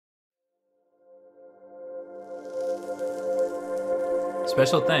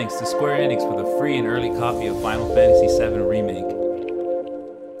Special thanks to Square Enix for the free and early copy of Final Fantasy VII Remake.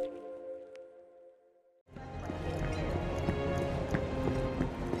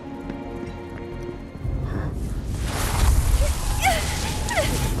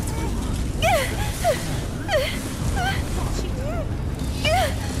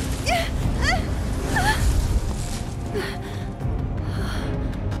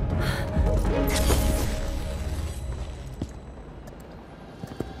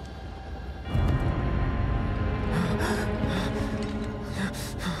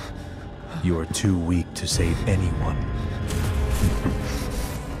 You are too weak to save anyone.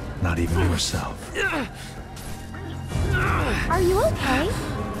 Not even yourself. Are you okay?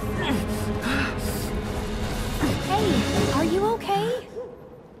 Hey, are you okay?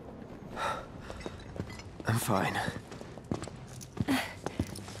 I'm fine.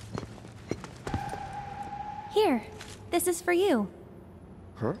 Here, this is for you.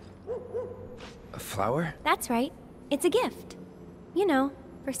 Huh? A flower? That's right. It's a gift. You know,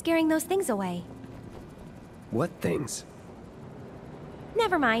 for scaring those things away. What things?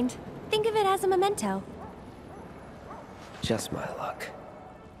 Never mind. Think of it as a memento. Just my luck.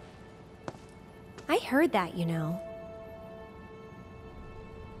 I heard that, you know.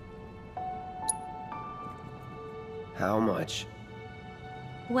 How much?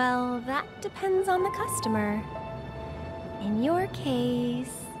 Well, that depends on the customer. In your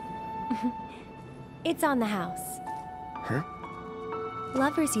case... it's on the house. Huh?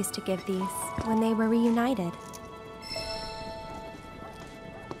 Lovers used to give these when they were reunited.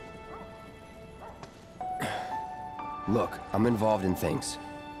 Look, I'm involved in things.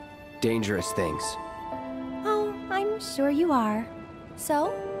 Dangerous things. Oh, I'm sure you are.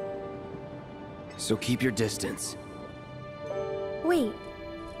 So? So keep your distance. Wait,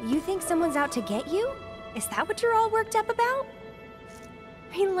 you think someone's out to get you? Is that what you're all worked up about?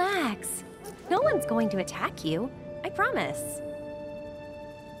 Relax. No one's going to attack you. I promise.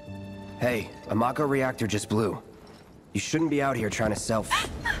 Hey, a Mako reactor just blew. You shouldn't be out here trying to sell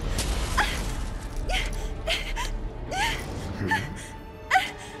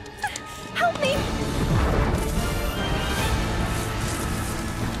Help me!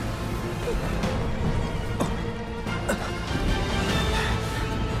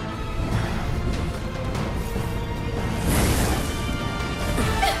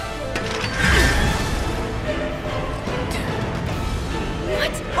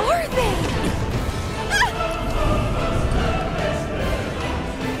 What are they?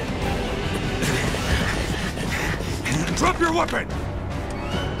 Drop your weapon!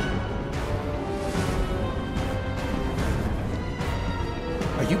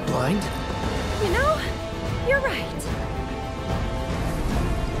 Are you blind? You know, you're right.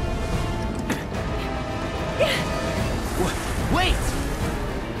 Wait!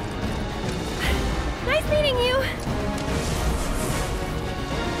 Nice meeting you.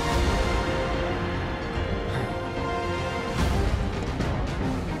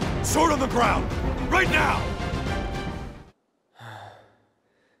 Sword on the ground! Right now!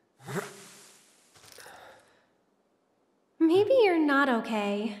 Maybe you're not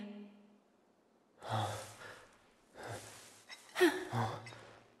okay.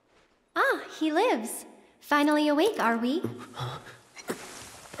 Ah, he lives. Finally awake, are we?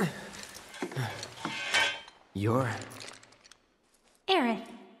 You're... Aerith.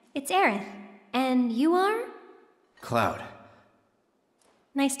 It's Aerith. And you are? Cloud.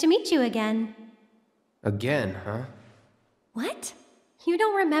 Nice to meet you again. Again, huh? What? You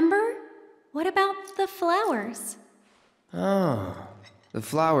don't remember? What about the flowers? Oh, the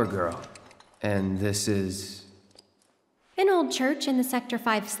flower girl. And this is... An old church in the Sector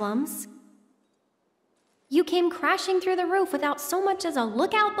 5 slums. You came crashing through the roof without so much as a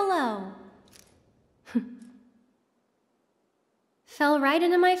look out below. Fell right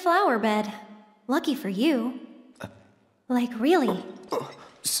into my flower bed. Lucky for you. Like, really.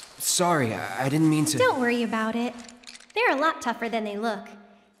 Sorry, I didn't mean to... Don't worry about it. They're a lot tougher than they look.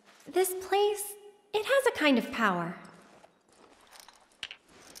 This place, it has a kind of power.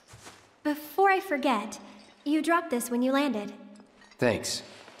 Before I forget, you dropped this when you landed. Thanks.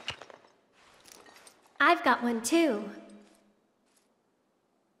 I've got one too.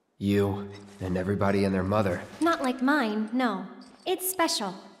 You and everybody and their mother. Not like mine, no. It's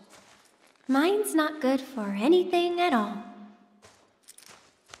special. Mine's not good for anything at all.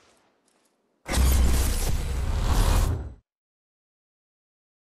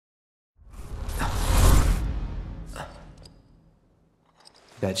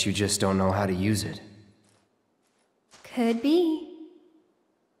 Bet you just don't know how to use it. Could be.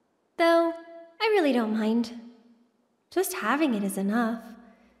 Though, I really don't mind. Just having it is enough.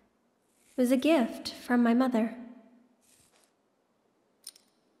 It was a gift from my mother.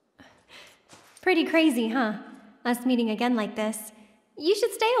 Pretty crazy, huh? Us meeting again like this. You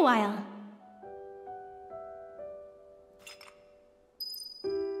should stay a while.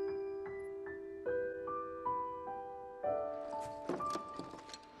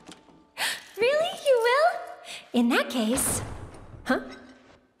 Really? You will? In that case... Huh?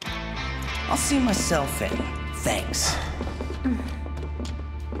 I'll see myself in. Thanks.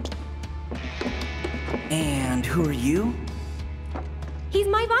 And who are you? He's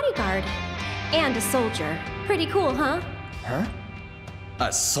my bodyguard. And a soldier. Pretty cool, huh? Huh?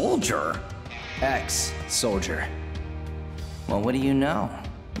 A soldier? Ex-soldier. Well, what do you know?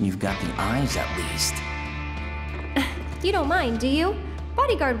 You've got the eyes, at least. You don't mind, do you?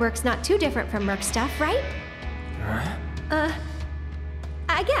 Bodyguard work's not too different from merc stuff, right? Huh?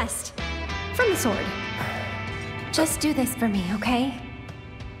 I guessed. From the sword. Just do this for me, okay?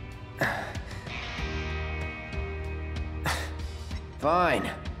 Fine,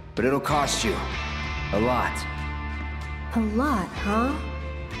 but it'll cost you. A lot. A lot, huh?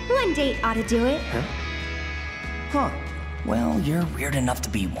 One date ought to do it. Huh. Well, you're weird enough to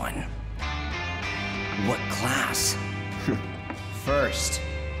be one. What class? First.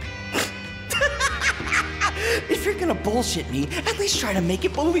 If you're gonna bullshit me, at least try to make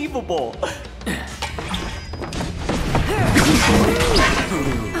it believable.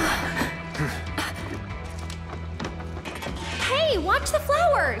 Hey, watch the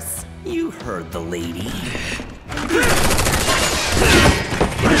flowers! You heard the lady.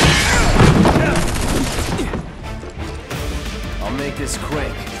 I'll make this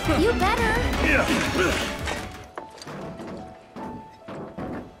quick. You better.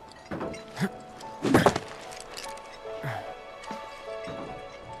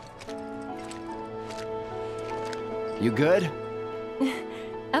 You good?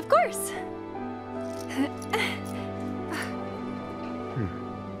 Of course.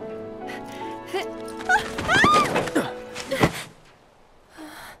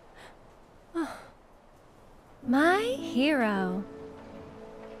 My hero.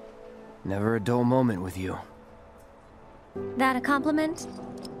 Never a dull moment with you. That a compliment?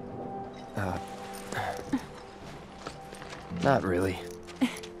 Not really.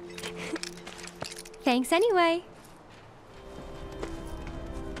 Thanks anyway.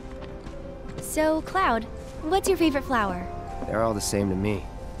 So, Cloud, what's your favorite flower? They're all the same to me.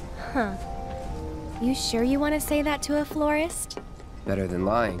 Huh. You sure you want to say that to a florist? Better than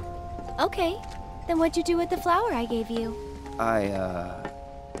lying. Okay. Then what'd you do with the flower I gave you?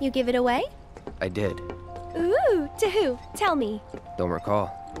 You give it away? I did. Ooh, to who? Tell me. Don't recall.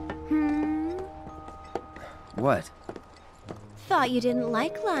 What? Thought you didn't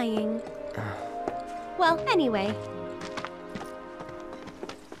like lying. Well, anyway.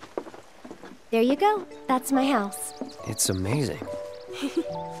 There you go. That's my house. It's amazing.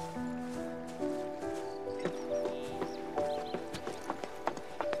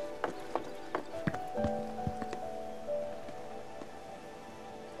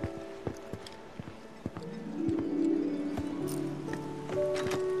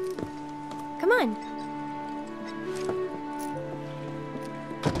 Come on.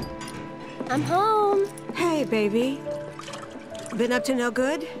 I'm home. Hey, baby. Been up to no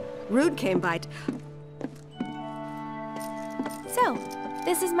good? Rude came by. So,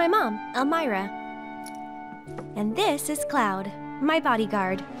 this is my mom, Elmira. And this is Cloud, my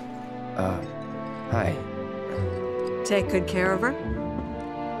bodyguard. Hi. Take good care of her?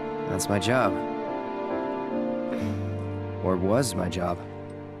 That's my job. Or was my job.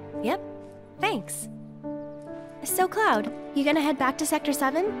 Yep, thanks. So, Cloud, you gonna head back to Sector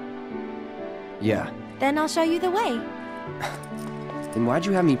 7? Yeah. Then I'll show you the way. Then why'd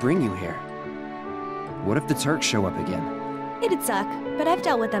you have me bring you here? What if the Turks show up again? It'd suck, but I've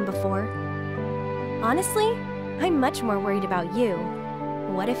dealt with them before. Honestly, I'm much more worried about you.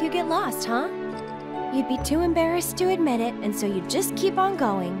 What if you get lost, huh? You'd be too embarrassed to admit it, and so you'd just keep on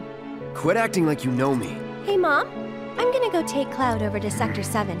going. Quit acting like you know me. Hey, Mom, I'm gonna go take Cloud over to Sector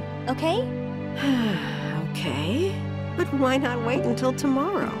 7, okay? Okay. But why not wait until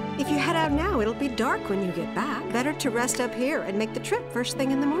tomorrow? If you head out now, it'll be dark when you get back. Better to rest up here and make the trip first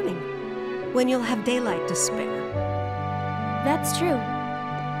thing in the morning, when you'll have daylight to spare. That's true.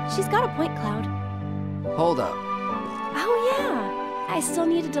 She's got a point, Cloud. Hold up. Oh, yeah. I still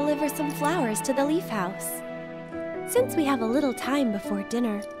need to deliver some flowers to the Leaf House. Since we have a little time before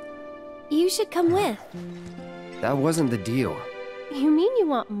dinner, you should come with. That wasn't the deal. You mean you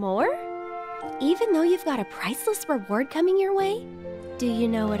want more? Even though you've got a priceless reward coming your way? Do you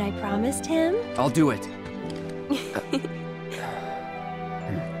know what I promised him? I'll do it.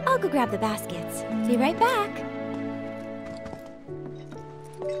 I'll go grab the baskets. Be right back.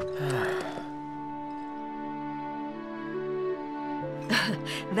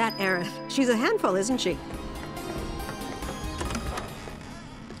 That Aerith. She's a handful, isn't she?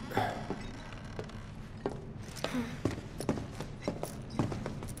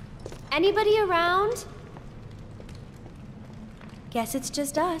 Anybody around? Guess it's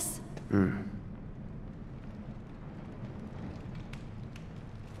just us.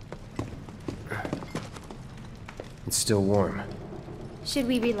 It's still warm. Should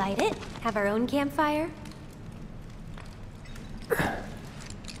we relight it? Have our own campfire?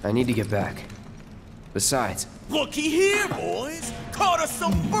 I need to get back. Besides, Looky here, boys! Caught us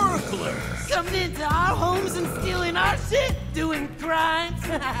some burglars! Coming into our homes and stealing our shit? Doing crimes?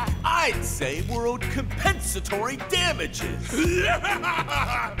 I'd say we're owed compensatory damages!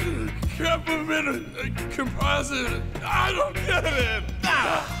 Capability composite. I don't get it.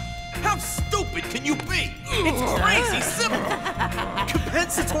 How stupid can you be? It's crazy simple!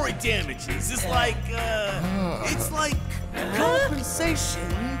 Compensatory damages is like, it's like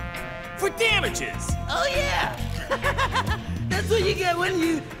compensation for damages! Oh yeah! That's what you get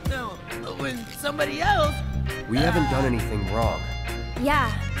when when somebody else... we haven't done anything wrong.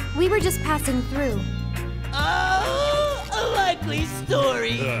 Yeah, we were just passing through. Oh, a likely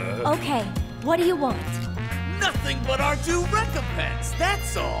story. Okay, what do you want? Nothing but our due recompense,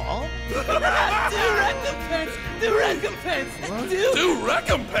 that's all! Due recompense! Due recompense! Do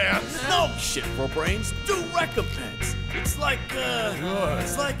recompense. No shit, bro brains, due recompense! It's like,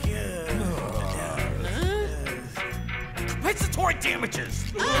 compensatory damages!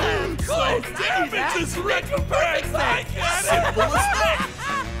 Of course! Damages recompense. I get it. Simple as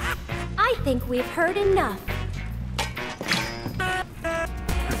that! I think we've heard enough.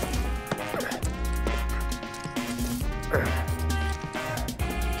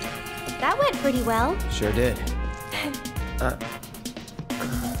 That went pretty well. Sure did. Huh?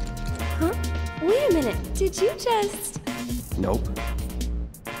 Wait a minute, did you just... Nope.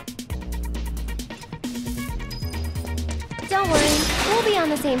 Don't worry, we'll be on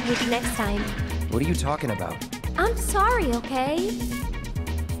the same page next time. What are you talking about? I'm sorry, okay?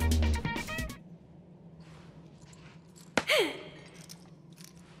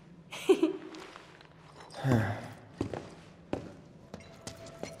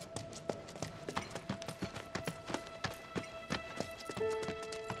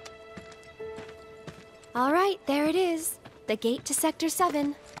 All right, there it is. The gate to Sector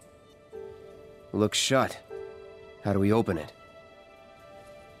 7. Looks shut. How do we open it?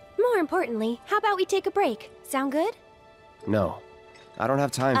 More importantly, how about we take a break? Sound good? No. I don't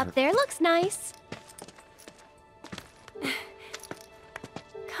have time Up there looks nice.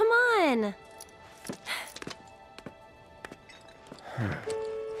 Come on.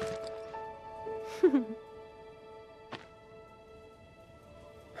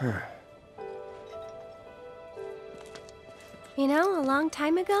 You know, a long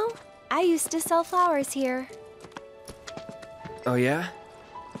time ago, I used to sell flowers here. Oh yeah?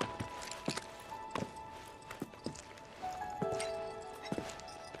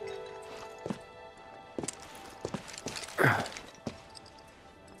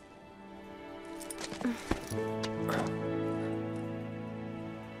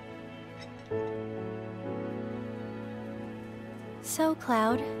 So,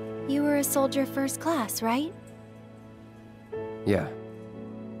 Cloud, you were a soldier first class, right? Yeah.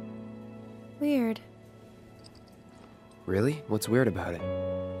 Weird. Really? What's weird about it?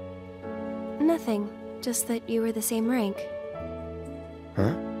 Nothing. Just that you were the same rank.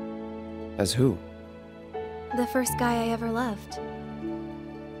 Huh? As who? The first guy I ever loved.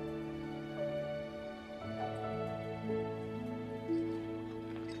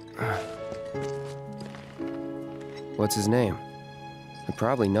 What's his name? I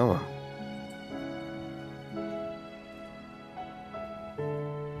probably know him.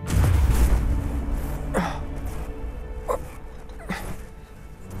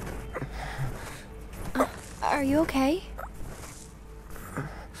 Are you okay?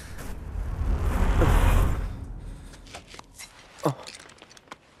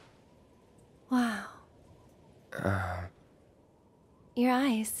 Wow. Your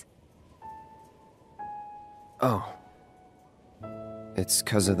eyes. Oh. It's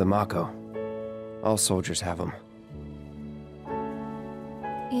 'cause of the Mako. All soldiers have them.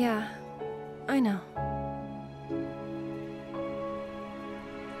 Yeah, I know.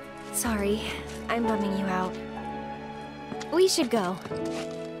 Sorry, I'm bumming you out. We should go.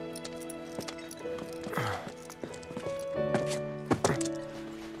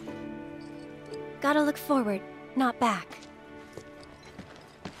 Gotta look forward, not back.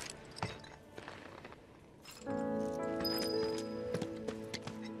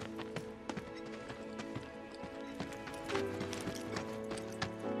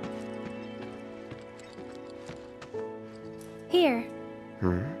 Here.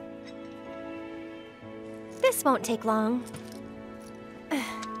 This won't take long.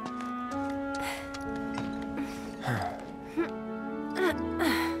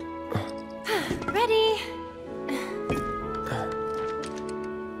 Ready?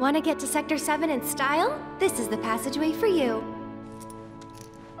 Want to get to Sector 7 in style? This is the passageway for you.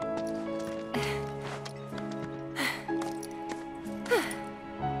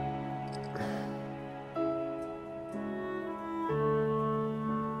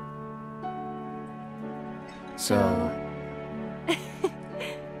 So...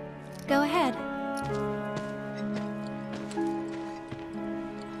 Go ahead.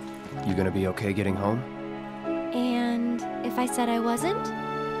 You gonna be okay getting home? And if I said I wasn't?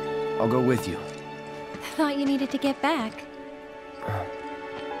 I'll go with you. Thought you needed to get back.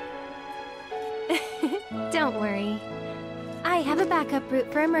 Don't worry. I have a backup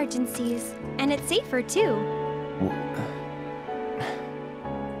route for emergencies, and it's safer too.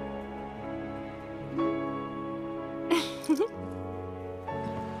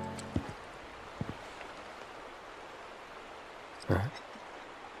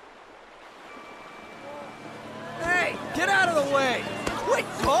 Hey, get out of the way! Quit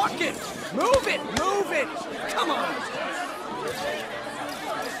talking! Move it! Move it! Come on!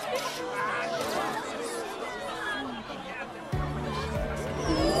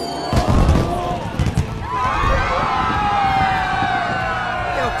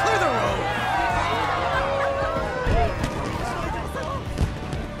 Yo, clear the road!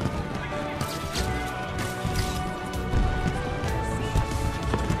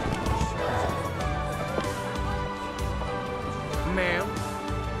 Ma'am?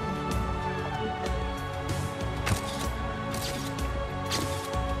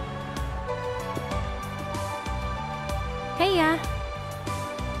 Hey,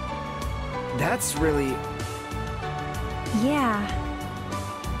 That's really... Yeah.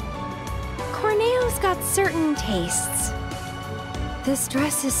 Corneo's got certain tastes. This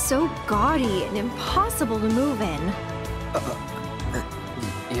dress is so gaudy and impossible to move in.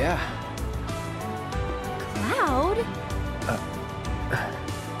 Yeah. Cloud?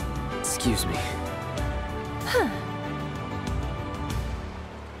 Excuse me. Huh.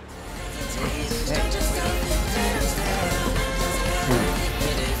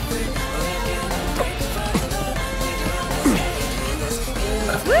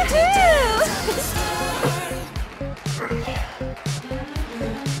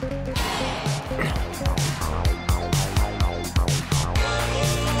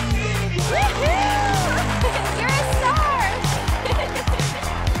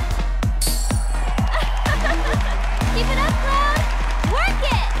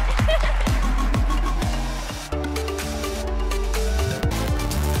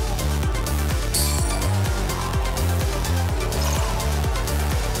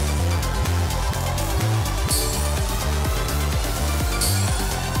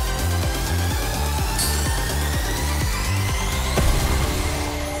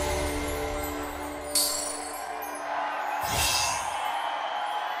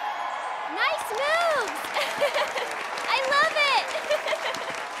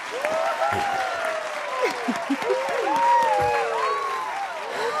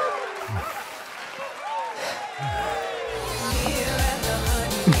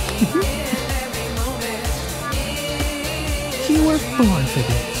 You were born for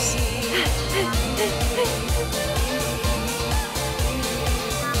this.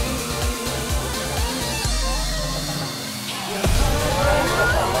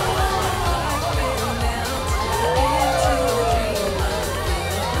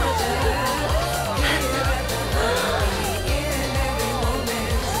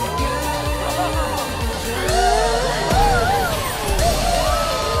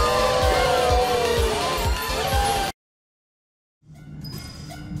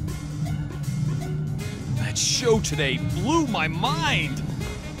 That show today blew my mind!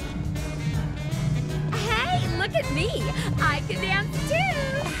 Hey, look at me! I can dance too!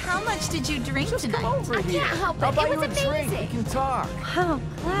 How much did you drink tonight? I can't help it. It was amazing. We can talk. Oh,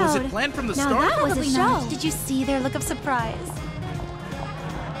 Cloud. Was it planned from the Now start? that was a Probably show. not. Did you see their look of surprise?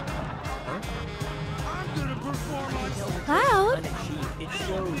 I'm gonna perform on Cloud?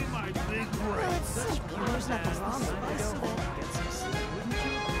 my big breath.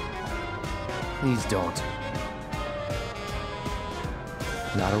 Please don't.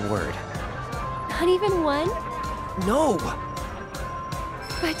 Not a word. Not even one? No!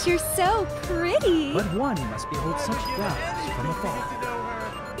 But you're so pretty. But one must behold such flowers from afar.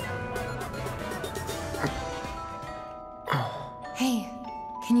 Hey,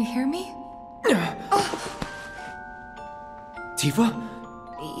 can you hear me? Tifa?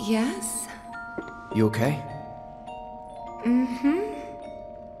 Yes? You okay? Mm-hmm.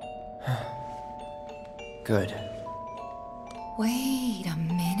 Good. Wait a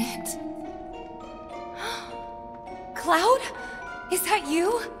minute. Cloud? Is that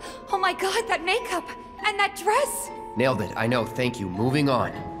you? Oh my god, that makeup! And that dress! Nailed it, I know, thank you. Moving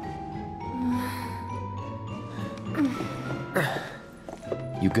on.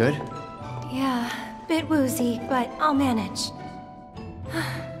 You good? Yeah, bit woozy, but I'll manage.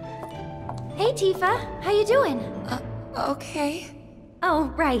 Hey, Tifa. How you doing? Okay.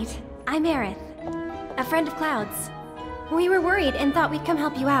 Oh, right. I'm Aerith. A friend of Cloud's. We were worried and thought we'd come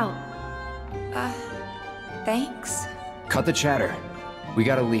help you out. Thanks? Cut the chatter. We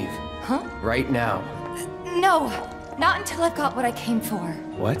gotta leave. Huh? Right now. No! Not until I've got what I came for.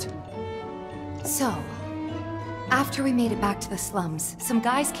 What? So, after we made it back to the slums, some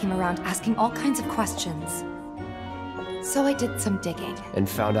guys came around asking all kinds of questions. So I did some digging. And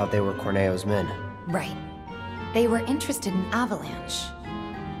found out they were Corneo's men. Right. They were interested in Avalanche.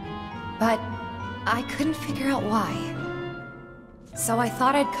 But I couldn't figure out why. So I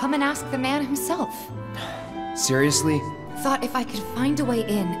thought I'd come and ask the man himself. Seriously? Thought if I could find a way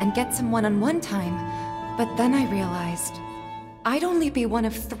in and get some one-on-one time, but then I realized I'd only be one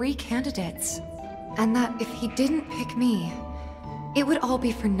of 3 candidates. And that if he didn't pick me, it would all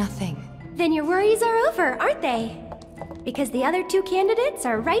be for nothing. Then your worries are over, aren't they? Because the other 2 candidates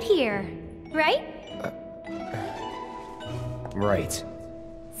are right here, right? Right.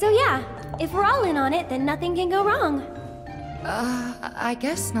 So yeah, if we're all in on it, then nothing can go wrong. I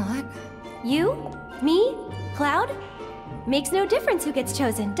guess not. You? Me? Cloud? Makes no difference who gets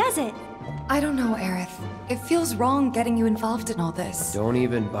chosen, does it? I don't know, Aerith. It feels wrong getting you involved in all this. Don't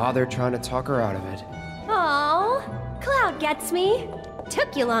even bother trying to talk her out of it. Aww, Cloud gets me.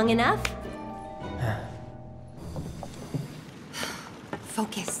 Took you long enough.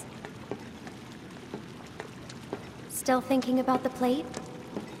 Focus. Still thinking about the plate?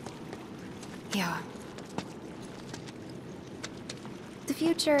 Yeah. The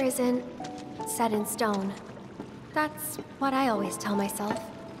future isn't set in stone. That's what I always tell myself.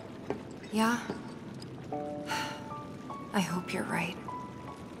 Yeah? I hope you're right.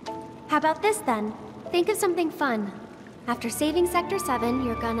 How about this then? Think of something fun. After saving Sector 7,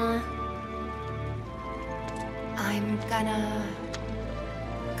 you're gonna... I'm gonna...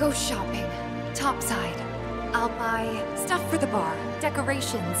 go shopping. Topside. I'll buy stuff for the bar,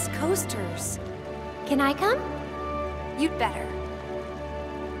 decorations, coasters. Can I come? You'd better.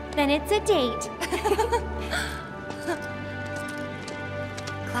 Then it's a date.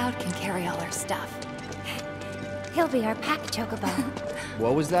 Cloud can carry all our stuff. He'll be our pack chocobo.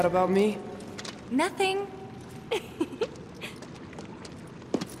 What was that about me? Nothing.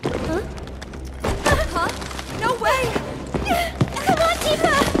 Huh? Huh? No way! Come on,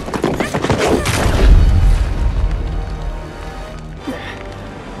 Tifa!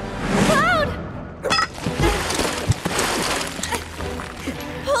 Cloud!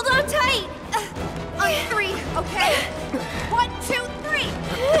 Hold on tight! On 3, okay? 1, 2, 3!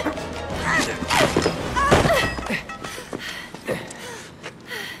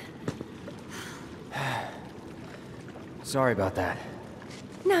 Sorry about that.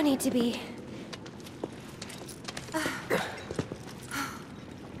 No need to be.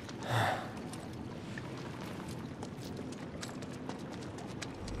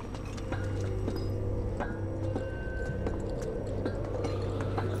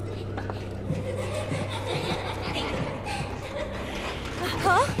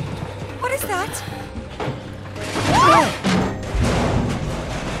 Huh? What is that?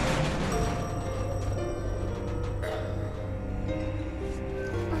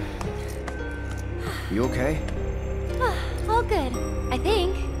 You okay? All good, I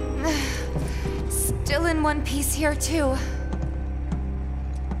think. Still in one piece here, too.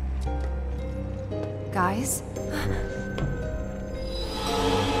 Guys?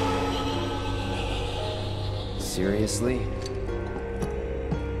 Seriously?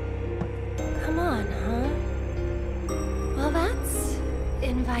 Come on, huh? Well, that's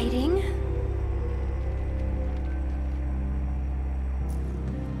inviting.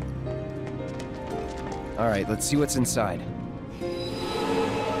 All right, let's see what's inside.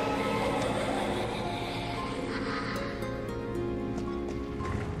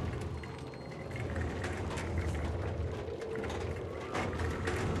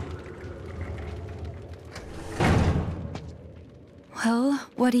 Well,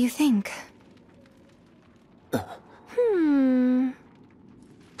 what do you think?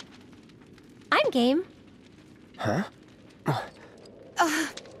 I'm game. Huh? But...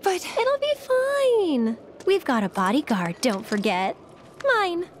 It'll be fine. We've got a bodyguard, don't forget.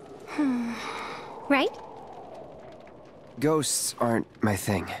 Mine. Right? Ghosts aren't my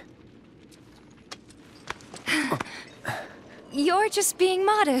thing. You're just being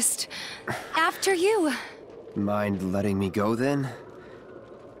modest. After you. Mind letting me go then?